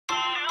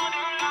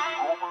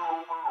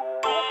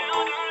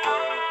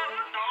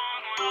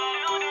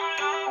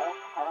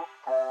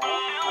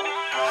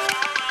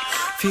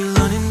Feel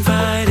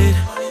uninvited.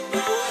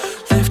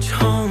 Left you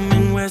home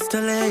in West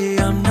LA,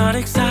 I'm not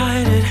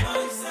excited.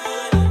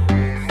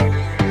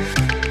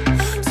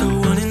 So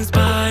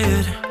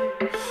uninspired.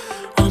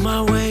 On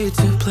my way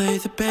to play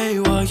the bay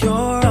while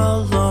you're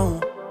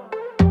alone.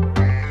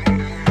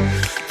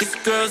 This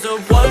girl's a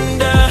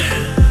wonder.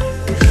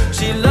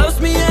 She loves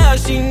me, yeah,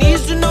 she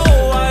needs to know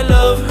I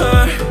love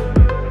her.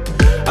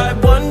 I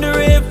wonder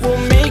if we'll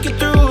make it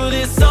through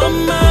this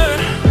summer.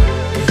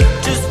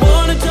 Just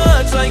wanna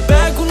touch like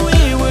back when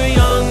we were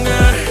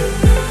younger.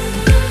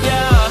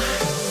 Yeah.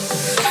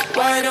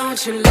 Why don't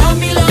you love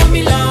me, love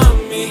me, love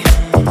me?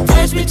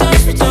 Touch me,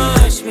 touch me,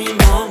 touch me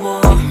no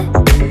more.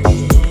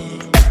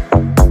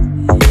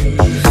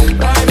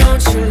 Why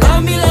don't you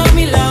love me, love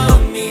me,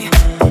 love me?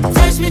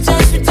 Touch me,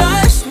 touch me,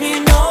 touch me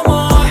no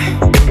more.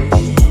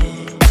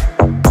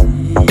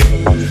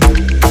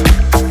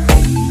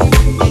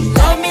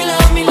 Love me,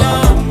 love me,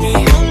 love me.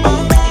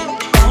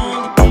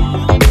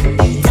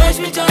 Touch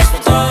me, touch me,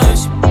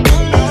 touch me.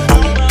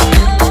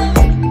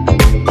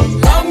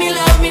 Love me,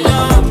 love me,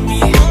 love me.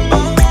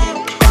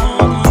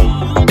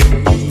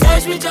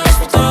 Touch me, touch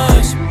me, touch me.